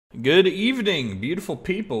Good evening, beautiful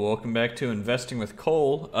people. Welcome back to Investing with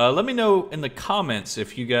Cole. Let me know in the comments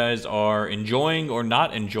if you guys are enjoying or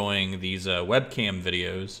not enjoying these webcam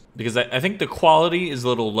videos, because I think the quality is a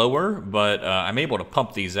little lower, but I'm able to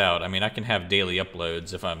pump these out. I mean, I can have daily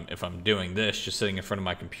uploads if I'm doing this, just sitting in front of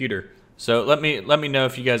my computer. So let me know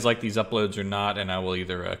if you guys like these uploads or not, and I will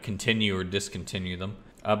either continue or discontinue them.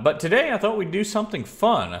 But today I thought we'd do something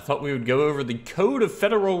fun. I thought we would go over the Code of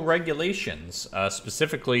Federal Regulations,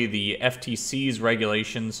 specifically the FTC's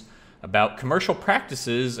regulations about commercial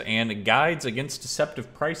practices and guides against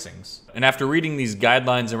deceptive pricings. And after reading these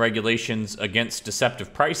guidelines and regulations against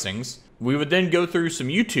deceptive pricings, we would then go through some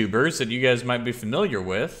YouTubers that you guys might be familiar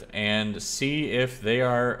with and see if they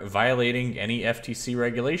are violating any FTC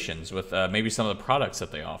regulations with maybe some of the products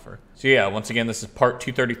that they offer. So yeah, once again, this is part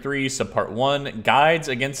 233, subpart 1, Guides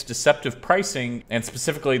Against Deceptive Pricing, and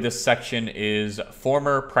specifically this section is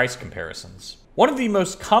former price comparisons. One of the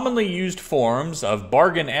most commonly used forms of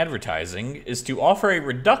bargain advertising is to offer a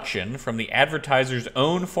reduction from the advertiser's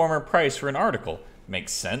own former price for an article.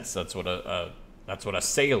 Makes sense, that's what a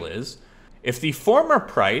sale is. If the former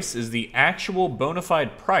price is the actual bona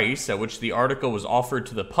fide price at which the article was offered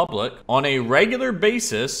to the public on a regular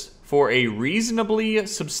basis for a reasonably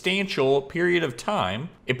substantial period of time,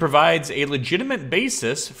 it provides a legitimate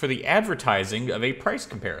basis for the advertising of a price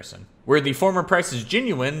comparison. Where the former price is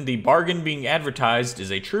genuine, the bargain being advertised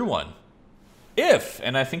is a true one. If,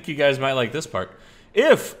 and I think you guys might like this part,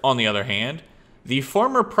 if, on the other hand, the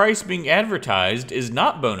former price being advertised is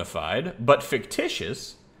not bona fide, but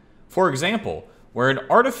fictitious, for example, where an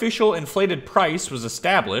artificial inflated price was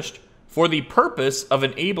established for the purpose of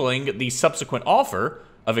enabling the subsequent offer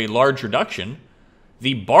of a large reduction,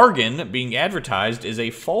 the bargain being advertised is a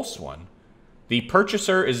false one. The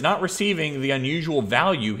purchaser is not receiving the unusual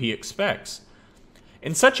value he expects.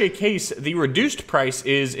 In such a case, the reduced price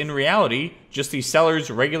is, in reality, just the seller's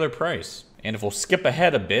regular price. And if we'll skip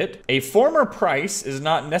ahead a bit, a former price is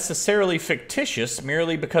not necessarily fictitious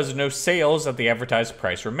merely because no sales at the advertised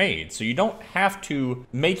price were made. So you don't have to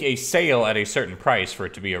make a sale at a certain price for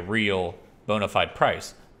it to be a real bona fide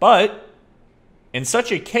price. But in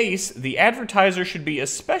such a case, the advertiser should be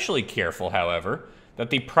especially careful, however, that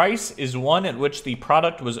the price is one at which the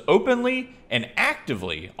product was openly and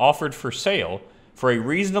actively offered for sale for a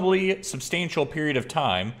reasonably substantial period of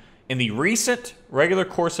time in the recent regular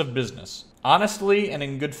course of business, honestly and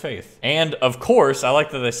in good faith. And of course, I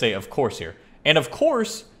like that they say of course here, and of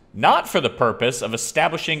course, not for the purpose of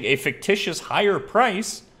establishing a fictitious higher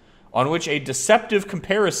price on which a deceptive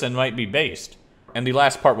comparison might be based. And the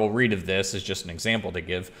last part we'll read of this is just an example to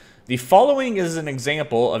give. The following is an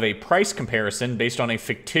example of a price comparison based on a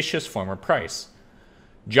fictitious former price.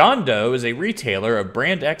 John Doe is a retailer of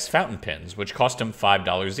brand X fountain pens, which cost him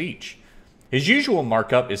 $5 each. His usual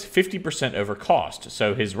markup is 50% over cost,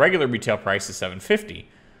 so his regular retail price is $7.50.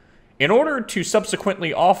 In order to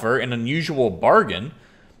subsequently offer an unusual bargain,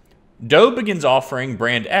 Doe begins offering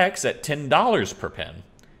brand X at $10 per pen.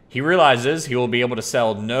 He realizes he will be able to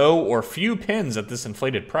sell no or few pens at this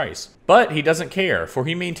inflated price, but he doesn't care, for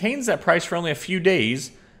he maintains that price for only a few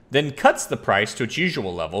days, then cuts the price to its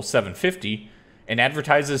usual level, $7.50, and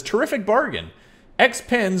advertises terrific bargain. X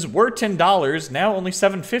pens were $10, now only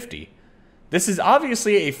 $7.50. This is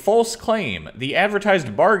obviously a false claim. The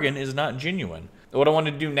advertised bargain is not genuine. What I want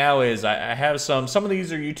to do now is I have some of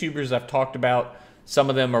these are YouTubers I've talked about. Some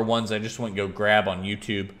of them are ones I just want to go grab on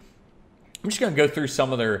YouTube. I'm just going to go through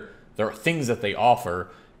some of their things that they offer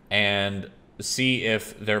and see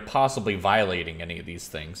if they're possibly violating any of these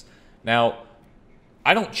things. Now,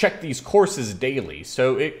 I don't check these courses daily,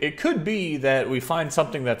 so it could be that we find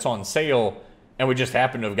something that's on sale and we just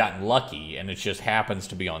happen to have gotten lucky and it just happens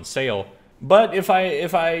to be on sale. But if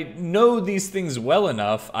I know these things well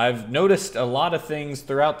enough, I've noticed a lot of things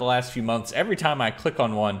throughout the last few months. Every time I click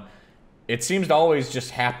on one, it seems to always just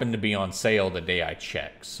happen to be on sale the day I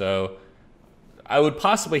check. So I would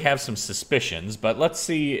possibly have some suspicions, but let's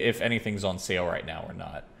see if anything's on sale right now or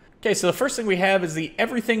not. Okay, so the first thing we have is the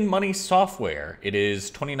Everything Money software. It is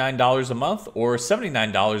 $29 a month or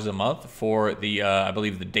 $79 a month for the, I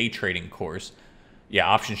believe, the day trading course. Yeah,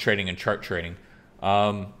 options trading and chart trading.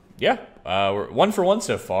 We're 1 for 1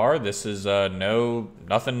 so far. This is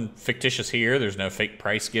nothing fictitious here. There's no fake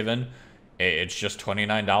price given. It's just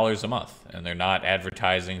 $29 a month, and they're not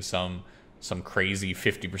advertising some crazy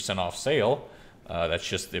 50% off sale. That's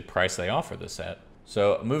just the price they offer this at.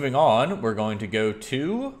 So moving on, we're going to go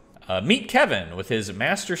to Meet Kevin with his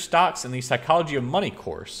Master Stocks and the Psychology of Money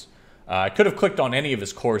course. I could have clicked on any of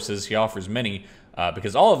his courses. He offers many,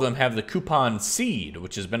 because all of them have the coupon SEED,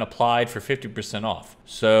 which has been applied for 50% off.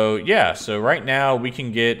 So yeah, so right now we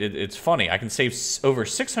can get, it's funny, I can save over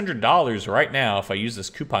 $600 right now if I use this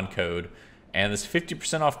coupon code, and this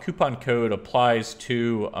 50% off coupon code applies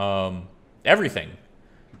to everything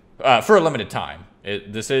for a limited time.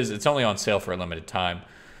 It's only on sale for a limited time,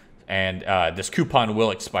 and this coupon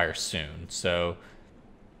will expire soon. So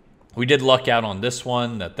we did luck out on this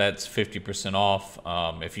one, that's 50% off.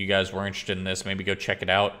 If you guys were interested in this, maybe go check it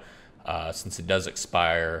out since it does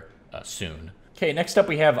expire soon. Okay, next up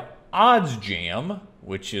we have Odds Jam,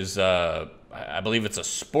 which is, I believe it's a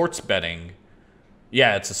sports betting.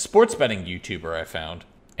 Yeah, it's a sports betting YouTuber I found.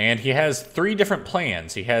 And he has 3 different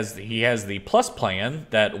plans. He has the Plus plan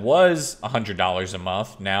that was $100 a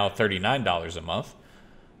month, now $39 a month.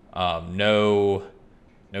 No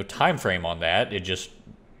time frame on that. It just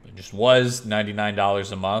was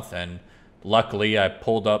 $99 a month, and luckily I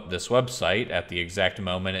pulled up this website at the exact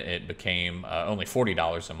moment it became only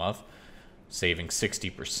 $40 a month, saving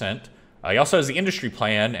 60%. He also has the industry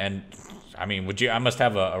plan, and I mean, I must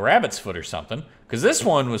have a rabbit's foot or something, because this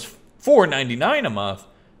one was $4.99 a month,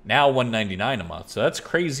 now $1.99 a month. So that's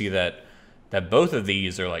crazy that both of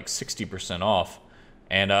these are like 60% off.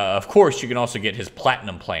 And of course, you can also get his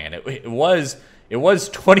platinum plan. It was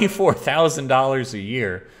 $24,000 a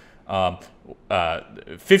year,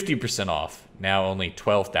 50% off. Now only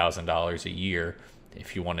 $12,000 a year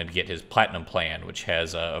if you wanted to get his platinum plan, which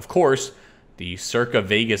has, of course, the Circa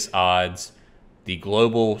Vegas odds, the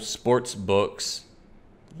global sports books,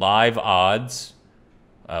 live odds.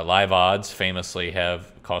 Live odds famously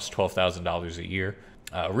cost $12,000 a year.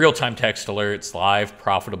 Real-time text alerts, live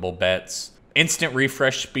profitable bets, instant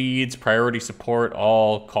refresh speeds, priority support,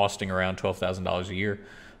 all costing around $12,000 a year.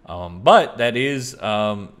 But that is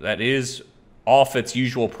off its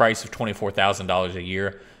usual price of $24,000 a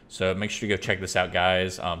year. So make sure to go check this out,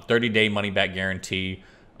 guys. 30-day money-back guarantee.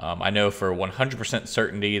 I know for 100%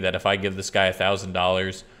 certainty that if I give this guy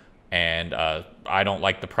 $1,000 and I don't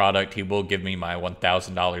like the product, he will give me my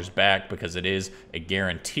 $1,000 back because it is a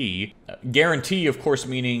guarantee. Guarantee, of course,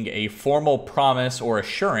 meaning a formal promise or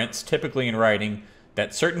assurance, typically in writing,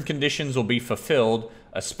 that certain conditions will be fulfilled,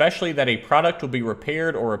 especially that a product will be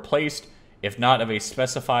repaired or replaced if not of a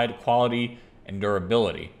specified quality and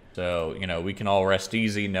durability. So, you know, we can all rest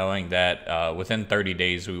easy knowing that within 30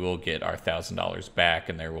 days we will get our $1,000 back,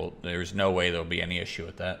 and there's no way there'll be any issue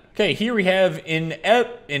with that. Okay, here we have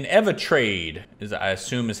InEvaTrade, I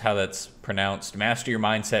assume is how that's pronounced. Master your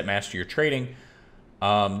mindset, master your trading.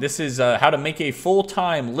 This is how to make a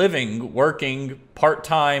full-time living working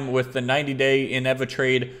part-time with the 90-day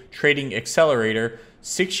InEvaTrade trading accelerator.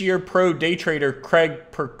 6-year pro day trader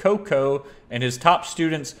Craig Percoco and his top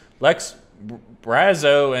students Lex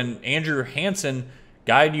Brazo and Andrew Hansen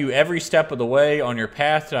guide you every step of the way on your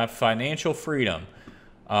path to financial freedom.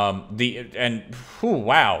 Wow,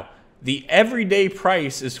 the everyday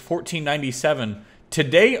price is $14.97.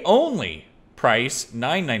 Today only price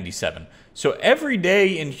 $9.97. So every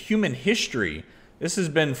day in human history, this has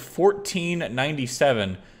been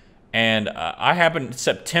 $14.97, and I happened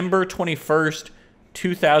September 21st,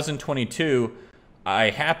 2022.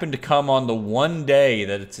 I happened to come on the one day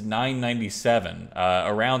that it's $9.97,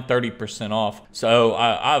 around 30% off. So,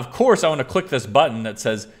 of course, I want to click this button that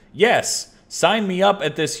says, yes, sign me up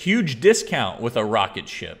at this huge discount with a rocket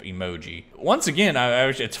ship emoji. Once again,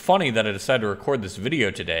 it's funny that I decided to record this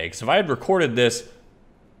video today, because if I had recorded this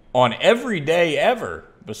on every day ever,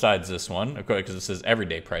 besides this one, because it says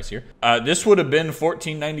everyday price here, this would have been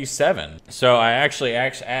 $14.97. So I actually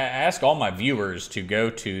ask all my viewers to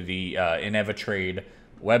go to the InEvaTrade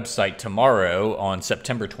website tomorrow on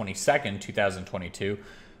September 22nd, 2022,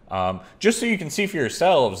 just so you can see for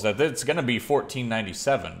yourselves that it's going to be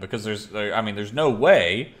 $14.97, because there's no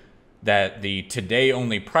way that the today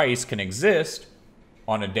only price can exist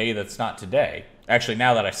on a day that's not today. Actually,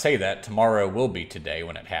 now that I say that, tomorrow will be today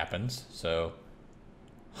when it happens. So,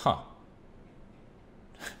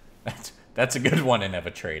 that's a good one,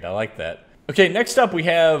 InEvaTrade. I like that. Okay, next up we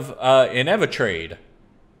have InEvaTrade.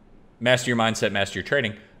 Master your mindset, master your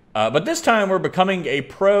trading. But this time we're becoming a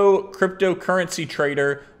pro cryptocurrency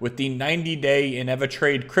trader with the 90-day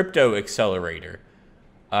InEvaTrade crypto accelerator.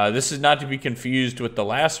 This is not to be confused with the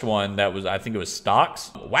last one that was, I think it was stocks.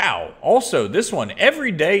 Wow. Also, this one,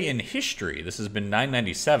 every day in history. This has been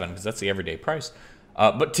 $9.97 because that's the everyday price.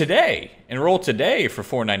 But today, enroll today for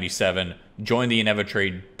 $4.97. Join the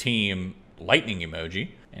InEvaTrade team lightning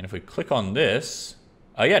emoji. And if we click on this,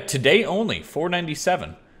 yeah, today only,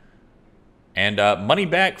 $4.97. And money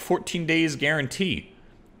back, 14 days guarantee.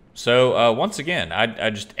 So once again, I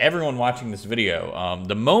just everyone watching this video,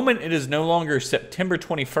 the moment it is no longer September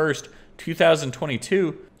 21st,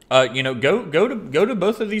 2022, you know, go to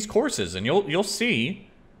both of these courses, and you'll see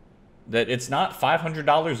that it's not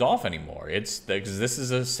 $500 off anymore. It's because this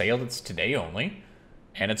is a sale that's today only,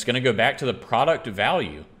 and it's going to go back to the product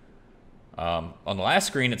value. On the last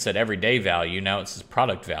screen, it said everyday value. Now it says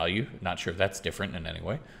product value. Not sure if that's different in any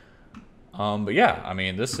way. But yeah, I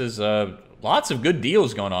mean, this is lots of good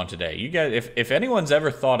deals going on today. You guys, if anyone's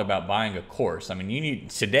ever thought about buying a course, I mean,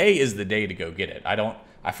 today is the day to go get it.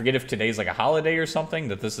 I forget if today's like a holiday or something,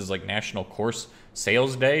 that this is like National Course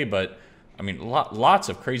Sales Day, but I mean, lots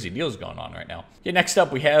of crazy deals going on right now. Okay, next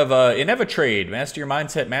up we have InEvaTrade, Master Your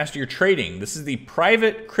Mindset, Master Your Trading. This is the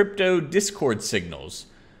private crypto Discord signals,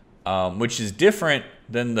 which is different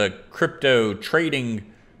than the crypto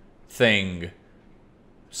trading thing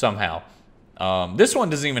somehow. This one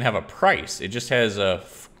doesn't even have a price. It just has a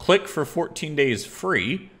click for 14 days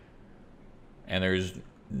free, and there's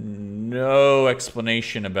no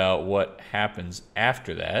explanation about what happens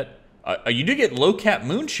after that. You do get low cap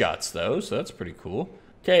moonshots though, so that's pretty cool.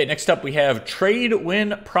 Okay, next up we have Trade,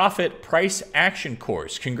 Win, Profit, Price Action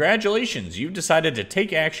Course. Congratulations, you've decided to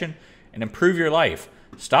take action and improve your life.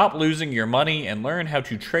 Stop losing your money and learn how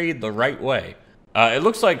to trade the right way. It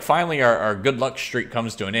looks like finally our good luck streak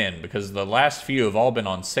comes to an end, because the last few have all been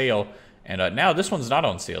on sale, and now this one's not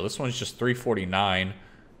on sale. This one's just $3.49.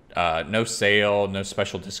 No sale, no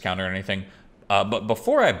special discount or anything. But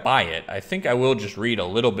before I buy it, I think I will just read a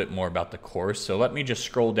little bit more about the course. So let me just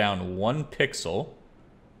scroll down one pixel.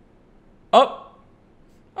 Oh,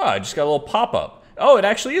 I just got a little pop-up. Oh, it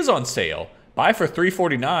actually is on sale. Buy for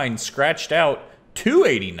 $3.49, scratched out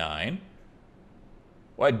 $2.89.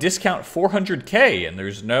 Well, discount 400K, and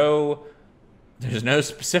there's no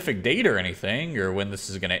specific date or anything, or when this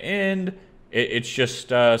is going to end. It's just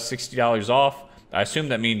 $60 off. I assume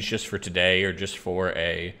that means just for today, or just for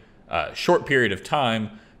a short period of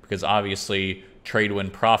time, because obviously Trade,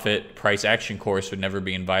 Win, Profit, Price Action Course would never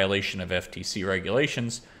be in violation of FTC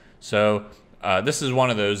regulations. So this is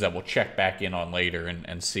one of those that we'll check back in on later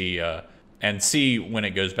and see when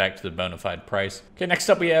it goes back to the bona fide price. Okay, next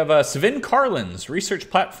up we have Sven Carlin's research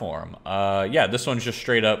platform. Yeah, this one's just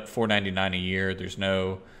straight up $4.99 a year. There's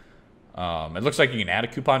no, it looks like you can add a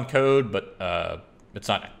coupon code, but it's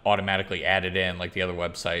not automatically added in like the other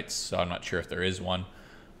websites, so I'm not sure if there is one.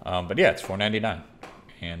 But yeah, it's $4.99,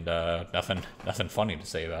 and nothing funny to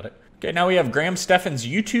say about it. Okay, now we have Stephan's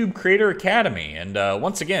YouTube Creator Academy, and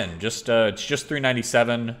once again, it's just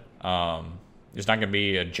 $3.97. It's not going to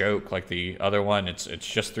be a joke like the other one. It's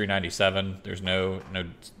just $3.97. There's no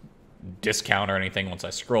discount or anything once I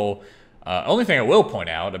scroll. Only thing I will point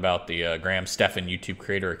out about the Stephan YouTube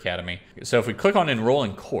Creator Academy. So if we click on Enroll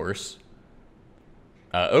in Course,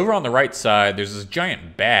 over on the right side, there's this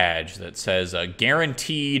giant badge that says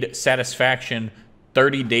Guaranteed Satisfaction,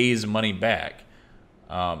 30 days money back.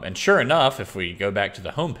 And sure enough, if we go back to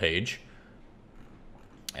the home page,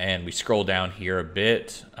 and we scroll down here a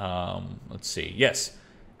bit, let's see, yes,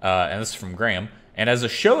 and this is from Graham. And as a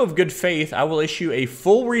show of good faith, I will issue a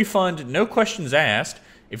full refund, no questions asked,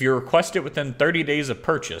 if you request it within 30 days of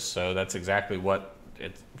purchase. So that's exactly what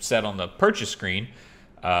it said on the purchase screen.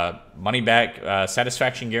 Money back,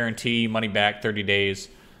 satisfaction guarantee, money back, 30 days.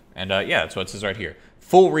 And yeah, that's what it says right here.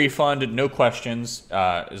 Full refund, no questions,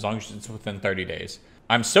 as long as it's within 30 days.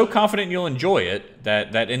 I'm so confident you'll enjoy it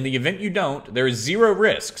that in the event you don't, there is zero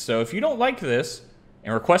risk. So if you don't like this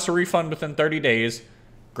and request a refund within 30 days,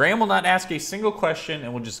 Graham will not ask a single question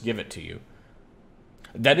and will just give it to you.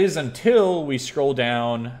 That is until we scroll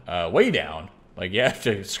down, way down, like you have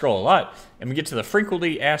to scroll a lot, and we get to the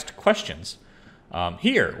frequently asked questions.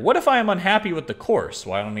 Here, what if I am unhappy with the course?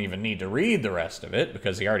 Well, I don't even need to read the rest of it,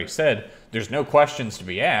 because he already said there's no questions to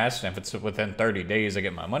be asked, and if it's within 30 days, I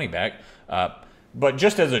get my money back. But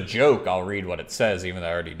just as a joke, I'll read what it says, even though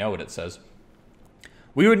I already know what it says.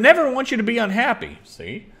 We would never want you to be unhappy,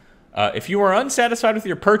 see? If you are unsatisfied with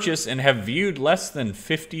your purchase and have viewed less than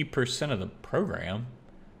 50% of the program,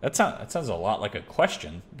 that sounds a lot like a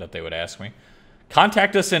question that they would ask me.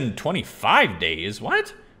 Contact us in 25 days.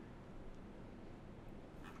 What?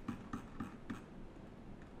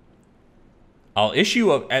 I'll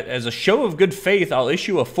issue as a show of good faith, I'll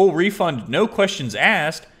issue a full refund, no questions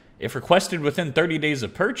asked, if requested within 30 days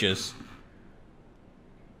of purchase.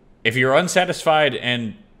 If you're unsatisfied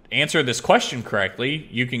and answer this question correctly,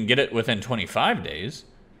 you can get it within 25 days.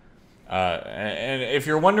 And if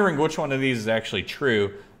you're wondering which one of these is actually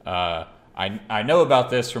true, I know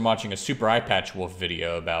about this from watching a Super Eye Patch Wolf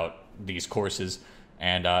video about these courses,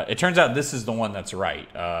 and it turns out this is the one that's right.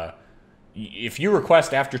 if you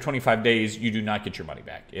request after 25 days, you do not get your money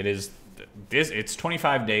back. It's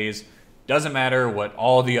 25 days. Doesn't matter what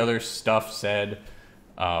all the other stuff said.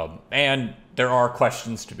 And there are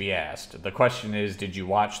questions to be asked. The question is, did you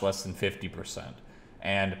watch less than 50%?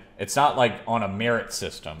 And it's not like on a merit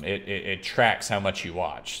system. It tracks how much you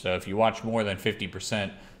watch. So if you watch more than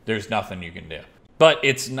 50%, there's nothing you can do. But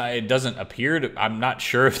it doesn't appear to, I'm not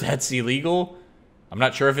sure if that's illegal. I'm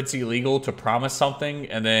not sure if it's illegal to promise something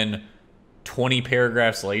and then 20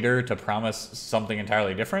 paragraphs later to promise something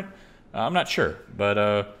entirely different. I'm not sure,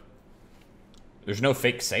 but there's no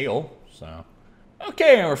fake sale, so.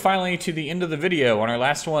 Okay, and we're finally to the end of the video on our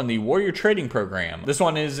last one, the Warrior Trading Program. This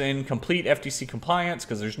one is in complete FTC compliance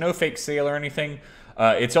because there's no fake sale or anything.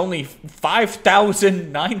 It's only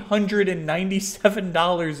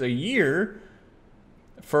 $5,997 a year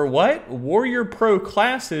for what? Warrior Pro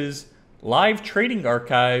classes, live trading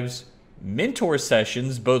archives, mentor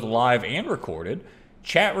sessions, both live and recorded,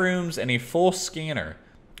 chat rooms, and a full scanner.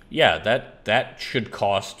 Yeah, that should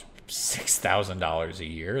cost $6,000 a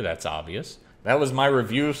year. That's obvious. That was my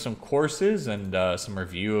review of some courses and some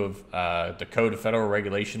review of the Code of Federal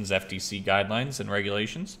Regulations, FTC guidelines and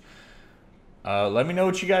regulations. Let me know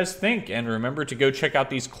what you guys think, and remember to go check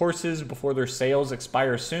out these courses before their sales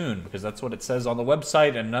expire soon, because that's what it says on the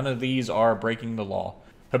website, and none of these are breaking the law.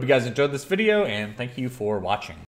 Hope you guys enjoyed this video, and thank you for watching.